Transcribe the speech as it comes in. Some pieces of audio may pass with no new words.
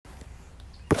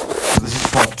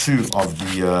part 2 of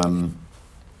the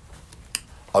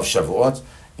of Shavuot.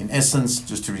 In essence,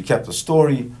 just to recap the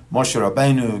story, Moshe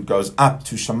Rabbeinu goes up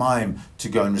to Shamayim to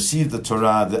go and receive the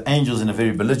Torah. The angels, in a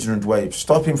very belligerent way,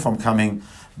 stop him from coming.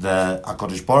 The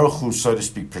HaKadosh Baruch Hu, so to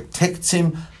speak, protects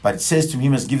him, but it says to him, he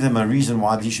must give them a reason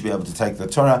why he should be able to take the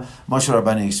Torah. Moshe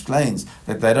Rabbeinu explains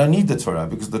that they don't need the Torah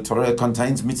because the Torah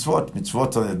contains mitzvot.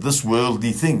 Mitzvot are this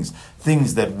worldly things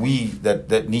that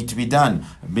that need to be done.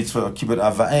 Mitzvah of kibbut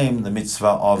avaim, the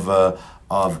mitzvah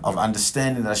of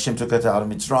understanding that Hashem took us out of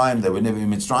Mitzrayim, they were never in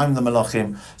Mitzrayim, the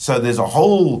Malachim. So there's a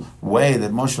whole way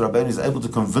that Moshe Rabbeinu is able to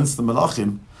convince the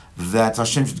Malachim that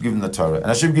Hashem should give them the Torah. And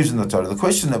Hashem gives them the Torah. The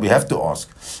question that we have to ask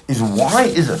is, why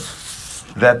is it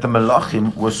that the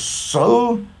Malachim were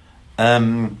so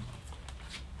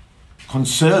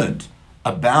concerned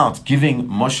about giving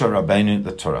Moshe Rabbeinu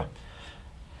the Torah?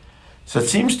 So it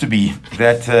seems to be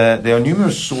that there are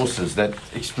numerous sources that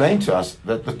explain to us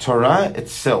that the Torah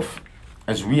itself,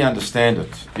 as we understand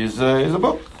it, is a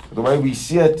book. The way we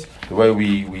see it, the way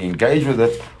we engage with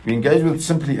it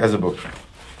simply as a book.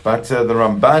 But the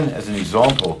Ramban, as an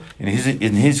example, in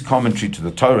his commentary to the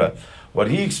Torah,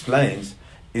 what he explains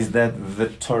is that the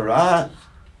Torah,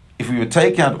 if we would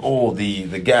take out all the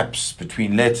gaps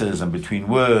between letters and between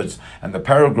words and the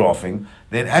paragraphing,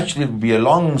 then actually it would be a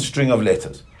long string of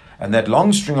letters. And that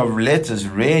long string of letters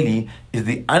really is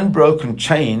the unbroken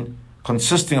chain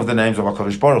consisting of the names of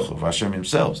HaKadosh Baruch Hu, of Hashem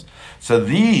himself. So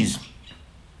these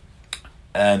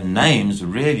names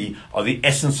really are the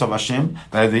essence of Hashem.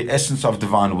 They're the essence of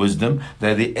divine wisdom.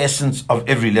 They're the essence of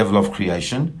every level of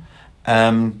creation.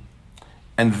 And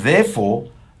therefore,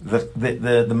 the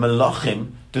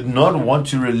Malachim did not want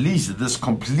to release this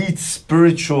complete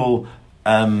spiritual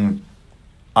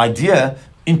idea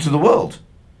into the world.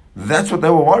 That's what they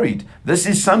were worried. This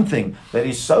is something that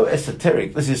is so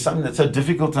esoteric. This is something that's so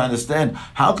difficult to understand.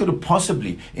 How could it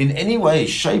possibly, in any way,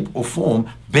 shape, or form,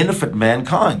 benefit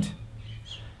mankind?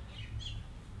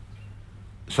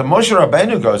 So Moshe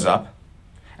Rabbeinu goes up,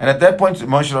 and at that point,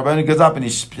 Moshe Rabbeinu goes up and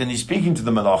he's speaking to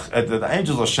the Malach. The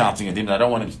angels are shouting at him. They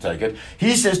don't want him to take it.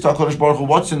 He says to HaKadosh Baruch Hu,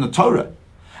 what's in the Torah?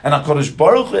 And HaKadosh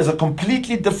Baruch Hu has a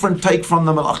completely different take from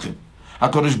the Malachim.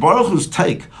 HaKadosh Baruch Hu's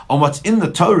take on what's in the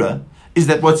Torah is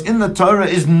that what's in the Torah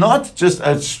is not just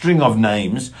a string of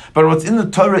names, but what's in the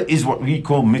Torah is what we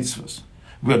call mitzvahs,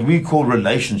 what we call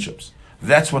relationships.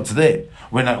 That's what's there.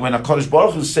 When HaKadosh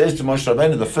Baruch Hu says to Moshe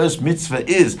Rabbeinu, the first mitzvah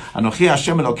is Anochi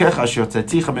Hashem Elokecha Asher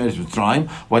Tzaticha Me'eretz Mitzrayim,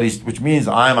 which means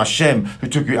I am Hashem who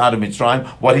took you out of Mitzrayim.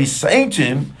 What he's saying to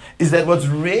him is that what's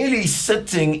really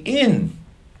sitting in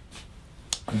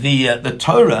the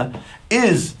Torah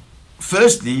is,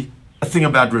 firstly, a thing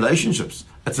about relationships.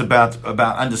 It's about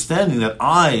understanding that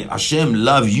I, Hashem,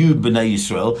 love you, Bnei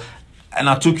Yisrael, and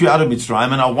I took you out of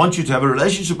Mitzrayim, and I want you to have a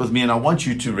relationship with me, and I want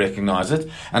you to recognize it,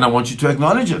 and I want you to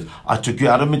acknowledge it. I took you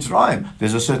out of Mitzrayim.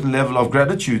 There's a certain level of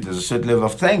gratitude, there's a certain level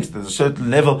of thanks, there's a certain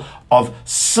level of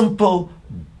simple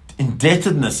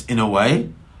indebtedness, in a way,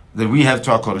 that we have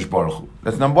to HaKadosh Baruch Hu.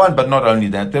 That's number one, but not only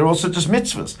that, they're also just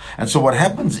mitzvahs. And so what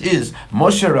happens is,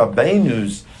 Moshe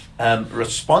Rabbeinu's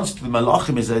response to the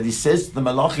Malachim is that he says to the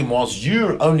Malachim, whilst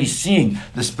you're only seeing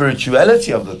the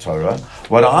spirituality of the Torah,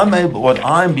 what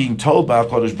I'm being told by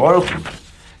HaKadosh Baruch Hu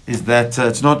is that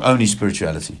it's not only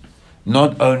spirituality,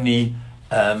 not only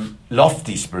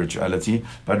lofty spirituality,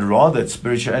 but rather it's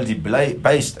spirituality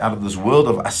based out of this world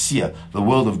of asiyah, the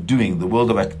world of doing, the world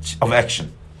of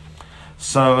action.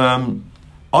 So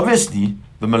obviously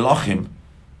the Malachim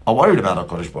are worried about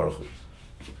HaKadosh Baruch Hu.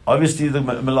 Obviously, the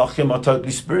Malachim are totally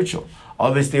spiritual.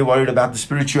 Obviously, they're worried about the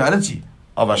spirituality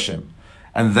of Hashem.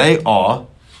 And they are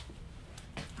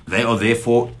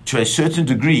therefore, to a certain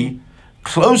degree,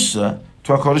 closer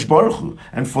to HaKadosh Baruch Hu.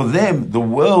 And for them, the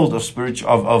world of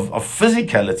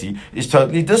physicality is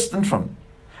totally distant from them.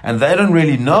 And they don't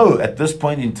really know, at this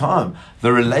point in time,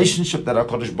 the relationship that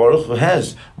HaKadosh Baruch Hu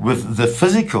has with the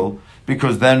physical,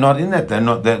 because they're not in that.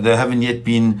 They haven't yet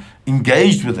been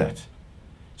engaged with that.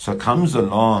 So comes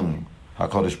along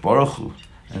HaKadosh Baruch Hu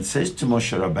and says to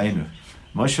Moshe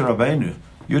Rabbeinu,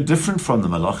 you're different from the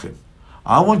Malachim.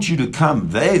 I want you to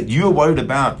come. You're worried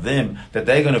about them, that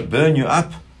they're going to burn you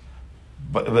up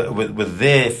with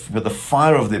the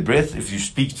fire of their breath if you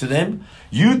speak to them.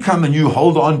 You come and you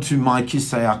hold on to my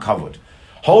Kisei HaKavod.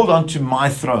 Hold on to my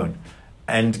throne.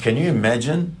 And can you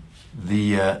imagine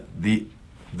the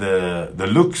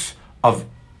looks of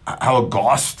how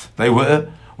aghast they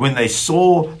were when they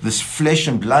saw this flesh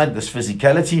and blood, this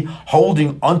physicality,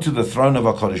 holding onto the throne of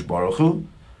HaKadosh Baruch Hu?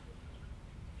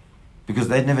 Because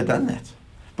they'd never done that.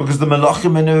 Because the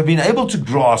Malachim have never been able to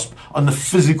grasp on the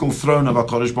physical throne of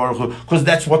HaKadosh Baruch Hu, because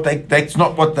that's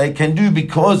not what they can do,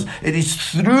 because it is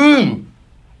through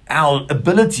our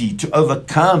ability to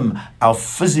overcome our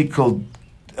physical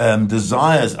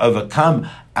desires, overcome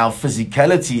our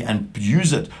physicality and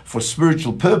use it for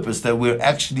spiritual purpose, that we're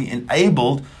actually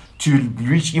enabled to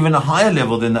reach even a higher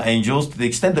level than the angels, to the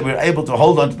extent that we're able to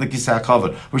hold on to the Kisei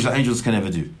HaKavod, which the angels can never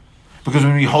do. Because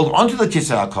when we hold on to the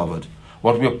Kisei HaKavod,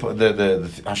 what we're the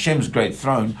Hashem's great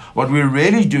throne, what we're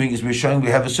really doing is we're showing we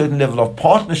have a certain level of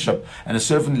partnership and a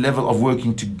certain level of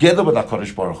working together with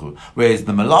HaKadosh Baruch Hu. Whereas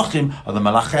the Malachim are the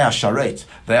Malachei HaSharet.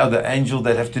 They are the angels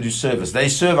that have to do service. They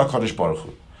serve HaKadosh Baruch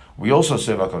Hu. We also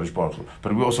serve HaKadosh Baruch Hu,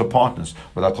 but we're also partners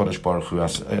with HaKadosh Baruch Hu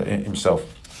himself.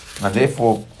 And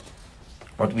therefore,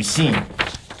 what we see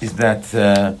is that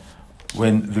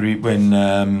when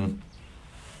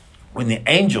the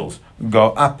angels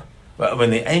go up,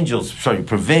 when the angels,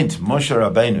 prevent Moshe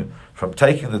Rabbeinu from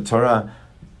taking the Torah,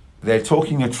 they're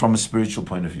talking it from a spiritual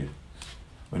point of view.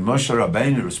 When Moshe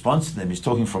Rabbeinu responds to them, he's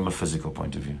talking from a physical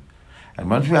point of view. And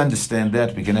once we understand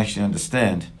that, we can actually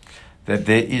understand that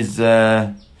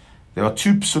there are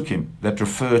two psukim that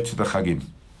refer to the Chagim.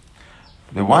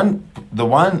 The one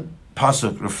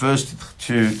pasuk refers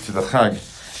to the Chag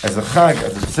as a Chag,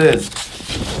 as it says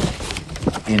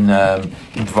in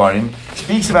Dvarim,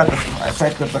 speaks about the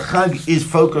fact that the Chag is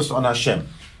focused on Hashem.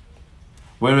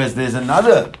 Whereas there's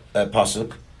another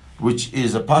pasuk, which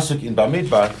is a pasuk in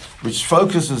Bamidbar, which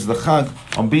focuses the Chag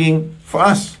on being for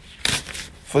us,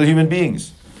 for the human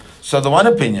beings. So the one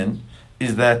opinion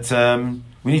is that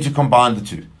we need to combine the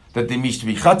two. That there needs to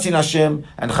be Chatzin Hashem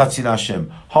and Chatzin Hashem.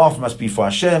 Half must be for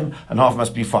Hashem and half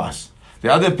must be for us.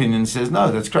 The other opinion says, no,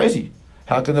 that's crazy.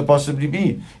 How can it possibly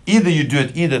be? Either you do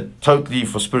it totally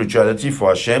for spirituality, for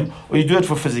Hashem, or you do it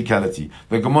for physicality.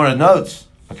 The Gemara notes,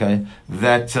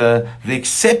 that the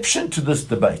exception to this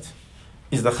debate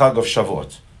is the Chag of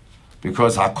Shavuot.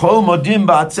 Because Hakol Modim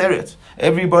Ba'atzeret.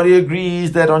 Everybody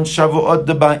agrees that on Shavuot,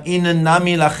 the Ba'in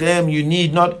Nami Lachem, you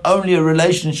need not only a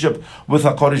relationship with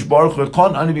HaKadosh Baruch Hu. It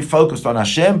can't only be focused on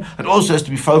Hashem, it also has to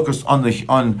be focused on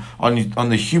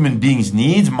the human being's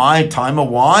needs. My timer,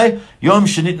 why? Yom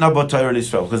Shenitna Bo Torah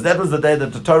L'Yisrael. Because that was the day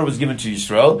that the Torah was given to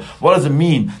Yisrael. What does it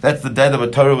mean? That's the day that the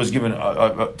Torah was given to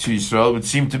Yisrael. It would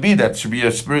seem to be that should be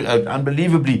an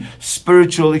unbelievably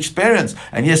spiritual experience.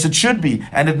 And yes, it should be,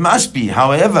 and it must be.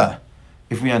 However,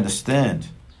 if we understand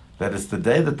that it's the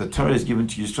day that the Torah is given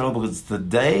to Yisrael, because it's the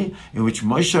day in which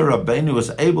Moshe Rabbeinu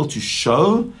was able to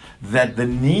show that the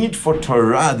need for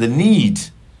Torah,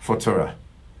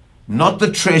 not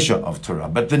the treasure of Torah,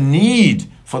 but the need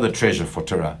for the treasure for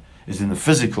Torah, is in the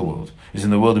physical world, is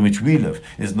in the world in which we live,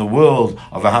 is in the world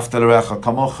of Ahavta l'reacha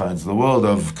kamocha, it's the world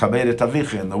of kabed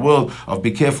avicha, in the world of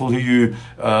be careful who you,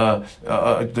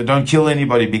 don't kill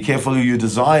anybody, be careful who you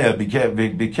desire, be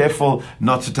careful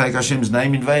not to take Hashem's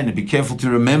name in vain, and be careful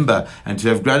to remember and to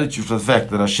have gratitude for the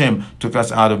fact that Hashem took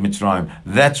us out of Mitzrayim.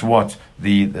 That's what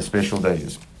the special day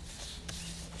is.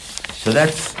 So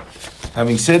that's,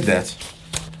 having said that,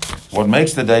 what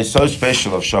makes the day so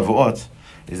special of Shavuot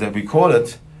is that we call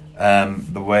it,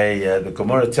 the way the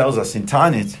Gemara tells us in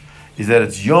Tanit, is that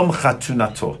it's Yom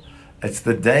Chatunato. It's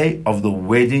the day of the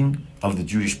wedding of the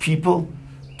Jewish people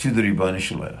to the Ribono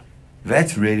Shel Olam.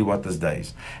 That's really what this day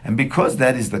is. And because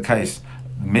that is the case,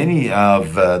 many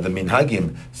of the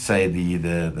Minhagim, say the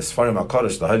Sfarim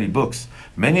HaKodesh, the holy books,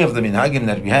 many of the Minhagim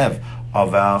that we have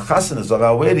of our chasanas, of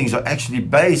our weddings, are actually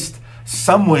based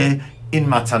somewhere in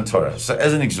Matan Torah. So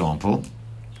as an example,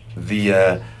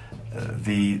 they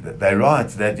write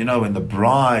that, when the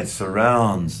bride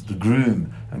surrounds the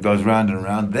groom and goes round and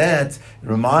round, that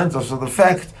reminds us of the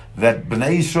fact that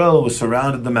Bnei Yisrael was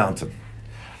surrounded the mountain.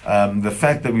 The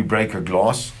fact that we break a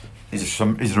glass is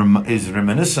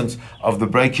reminiscent of the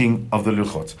breaking of the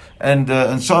luchot, and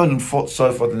so on and so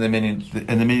forth, and the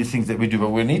many things that we do. But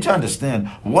we need to understand,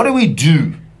 what do we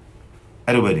do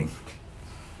at a wedding?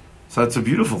 So it's a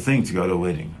beautiful thing to go to a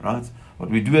wedding, right? What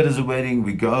we do at a wedding,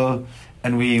 we go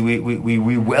and we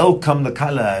welcome the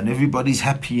color, and everybody's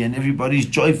happy and everybody's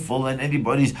joyful and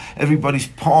everybody's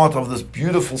part of this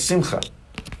beautiful simcha.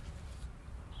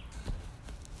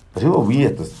 But who are we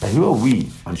on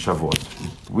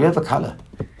Shavuot? We are the color.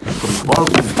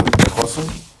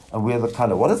 And we are the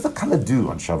color. What does the color do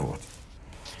on Shavuot?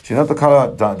 Do you know what the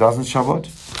color does on Shavuot?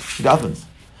 It opens.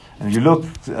 And if you look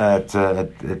at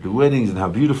the weddings and how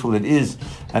beautiful it is,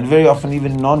 and very often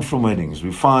even non-from weddings,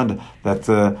 we find that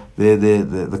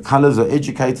the colors are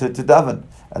educated to daven,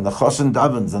 and the chosin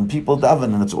davens, and people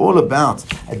daven, and it's all about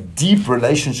a deep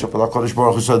relationship with HaKadosh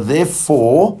Baruch Hu. So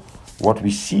therefore, what we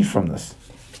see from this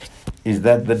is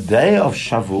that the day of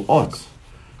Shavuot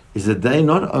is a day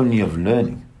not only of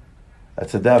learning,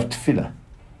 it's a day of tefillah.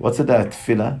 What's a day of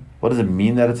tefillah? What does it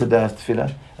mean that it's a day of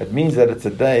tefillah? It means that it's a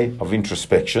day of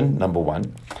introspection, number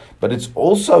one, but it's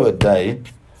also a day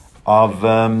of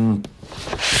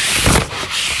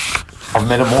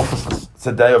metamorphosis. It's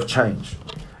a day of change.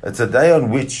 It's a day on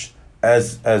which,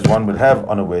 as one would have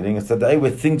on a wedding, it's a day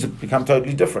where things become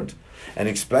totally different. And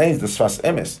explains the Sfas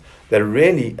Emes that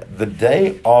really the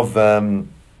day of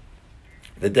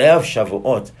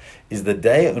Shavuot is the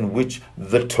day on which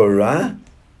the Torah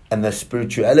and the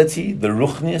spirituality, the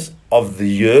ruchnius of the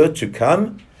year to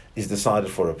come is decided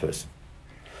for a person.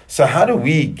 So how do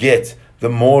we get the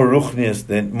more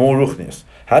ruchnius?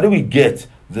 How do we get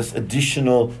this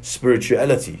additional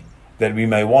spirituality that we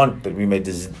may want, that we may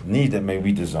need, that may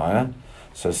we desire?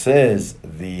 So says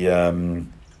the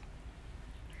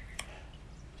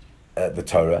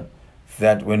Torah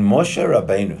that when Moshe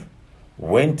Rabbeinu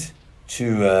went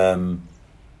to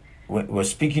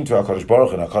was speaking to HaKadosh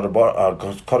Baruch Hu, and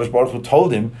HaKadosh Baruch Hu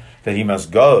told him that he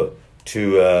must go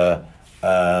to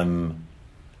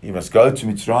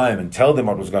Mitzrayim and tell them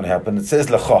what was going to happen. It says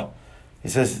Lecha. He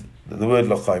says the word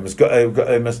Lecha.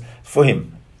 He must for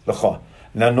him Lecha.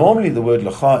 Now normally the word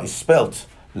Lecha is spelt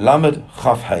Lamed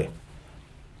Chaf Hey.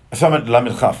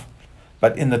 Lamed Chaf,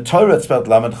 but in the Torah it's spelled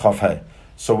Lamed Chaf Hey.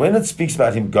 So when it speaks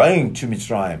about him going to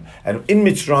Mitzrayim, and in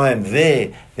Mitzrayim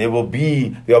there will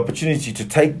be the opportunity to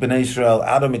take Bnei Israel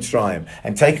out of Mitzrayim,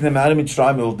 and taking them out of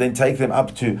Mitzrayim will then take them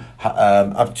up to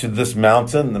this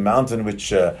mountain, the mountain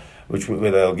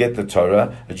where they'll get the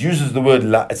Torah. It uses the word,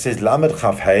 it says Lamed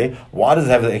Chaf Hey. Why does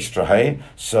it have the extra Hey?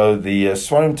 So the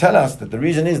Svarim tell us that the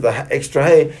reason is the extra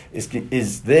Hey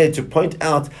is there to point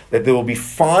out that there will be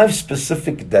 5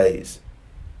 specific days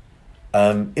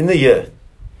in the year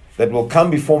that will come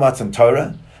before Matan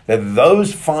Torah, that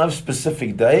those 5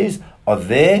 specific days are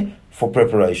there for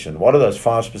preparation. What are those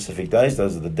 5 specific days?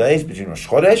 Those are the days between Rosh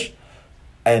Chodesh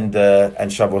and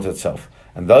Shavuot itself.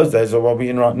 And those days are what we're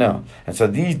in right now. And so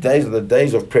these days are the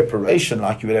days of preparation,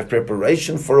 like you would have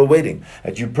preparation for a wedding.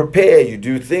 That you prepare, you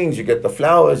do things, you get the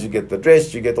flowers, you get the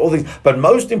dress, you get all things. But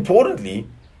most importantly,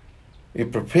 you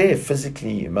prepare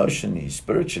physically, emotionally,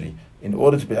 spiritually, in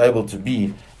order to be able to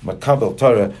be Makabel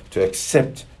Torah, to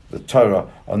accept the Torah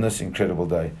on this incredible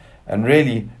day. And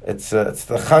really, it's the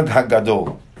Chag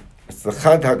HaGadol. It's the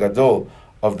Chag HaGadol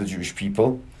of the Jewish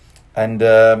people. And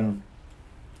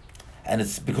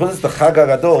it's because it's the Chag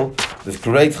HaGadol, this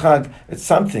great Chag, it's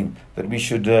something that we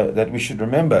should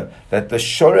remember, that the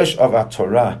Shoresh of our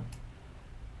Torah,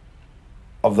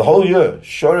 of the whole year,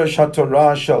 Shoresh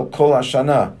HaTorah Shel Kol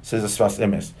HaShana, says the Sfas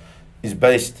Emes, is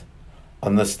based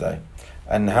on this day.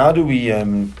 And how do we...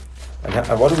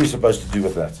 what are we supposed to do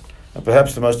with that? And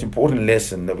perhaps the most important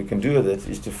lesson that we can do with it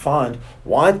is to find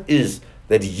why it is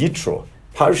that Yitro,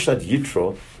 Parshat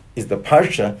Yitro, is the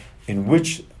parsha in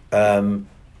which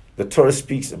the Torah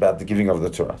speaks about the giving of the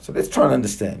Torah. So let's try and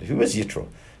understand. Who is Yitro?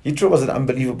 Yitro was an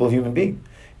unbelievable human being.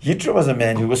 Yitro was a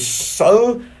man who was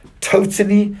so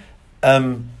totally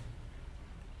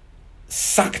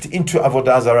sucked into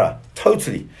Avodah Zarah.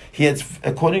 Totally. He had,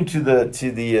 according to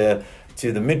the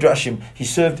Midrashim, he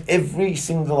served every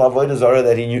single Avodah Zarah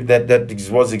that he knew that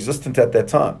was existent at that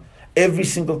time. Every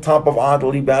single type of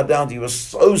idol he bowed down to. He was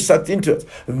so sucked into it.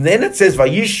 And then it says,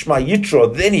 Vayishma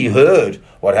Yitro, then he heard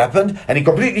what happened, and he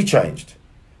completely changed.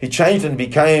 He changed and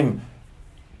became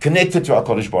connected to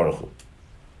HaKadosh Baruch Hu.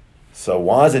 So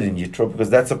why is it in Yitro? Because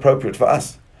that's appropriate for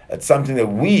us. It's something that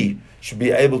we should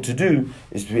be able to do,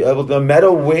 is to be able to, no matter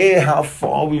how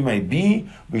far we may be,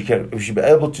 we should be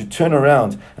able to turn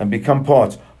around and become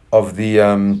part of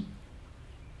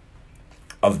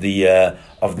of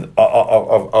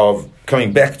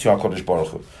coming back to HaKadosh Baruch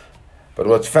Hu. But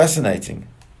what's fascinating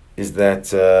is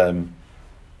that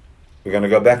we're going to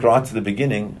go back right to the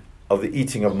beginning of the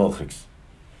eating of milchiks,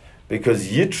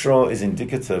 because Yitro is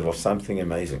indicative of something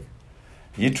amazing.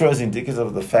 Yitro is indicative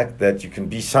of the fact that you can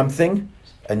be something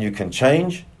and you can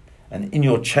change, and in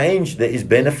your change there is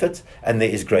benefit and there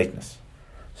is greatness.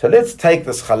 So let's take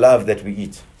this chalav that we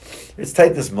eat. Let's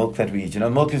take this milk that we eat. You know,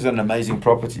 milk is an amazing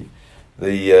property.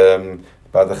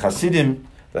 By the Hasidim,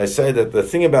 they say that the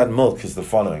thing about milk is the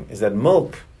following, is that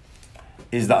milk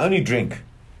is the only drink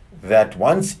that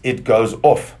once it goes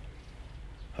off,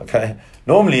 okay,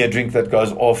 normally a drink that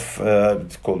goes off,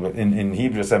 it's called in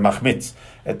Hebrew, say machmitz,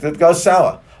 it goes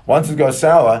sour. Once it goes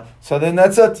sour, so then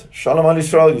that's it. Shalom al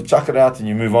Yisrael, you chuck it out and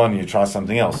you move on and you try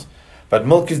something else. But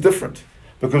milk is different.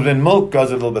 Because when milk goes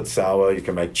a little bit sour, you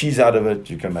can make cheese out of it,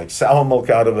 you can make sour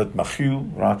milk out of it, machiu,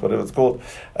 right, whatever it's called.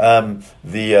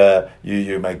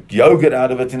 You make yogurt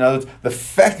out of it. You know, the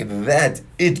fact that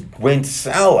it went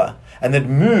sour and that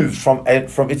moves from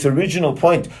its original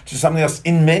point to something else,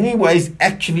 in many ways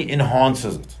actually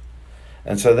enhances it.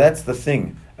 And so that's the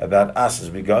thing about us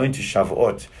as we go into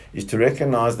Shavuot, is to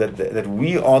recognize that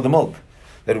we are the milk.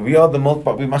 That we are the milk,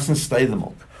 but we mustn't stay the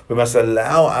milk. We must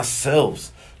allow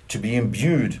ourselves to be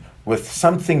imbued with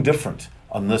something different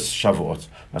on this Shavuot.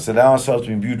 We must allow ourselves to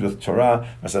be imbued with Torah.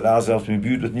 We must allow ourselves to be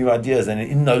imbued with new ideas. And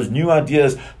in those new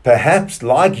ideas, perhaps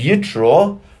like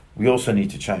Yitro, we also need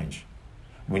to change.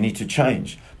 We need to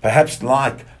change. Perhaps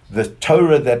like the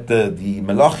Torah that the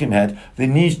Malachim had, there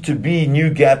needs to be new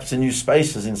gaps and new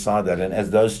spaces inside that. And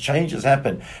as those changes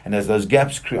happen, and as those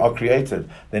gaps are created,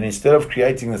 then instead of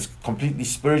creating this completely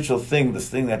spiritual thing, this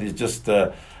thing that is just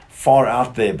far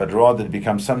out there, but rather it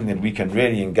becomes something that we can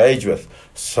really engage with.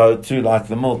 So too, like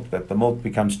the milk, that the milk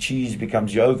becomes cheese,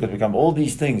 becomes yogurt, become all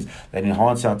these things that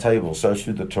enhance our table. So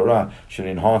should the Torah should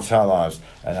enhance our lives,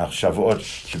 and our Shavuot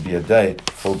should be a day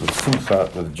filled with simcha,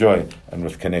 with joy, and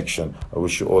with connection. I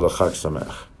wish you all a Chag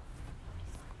Sameach.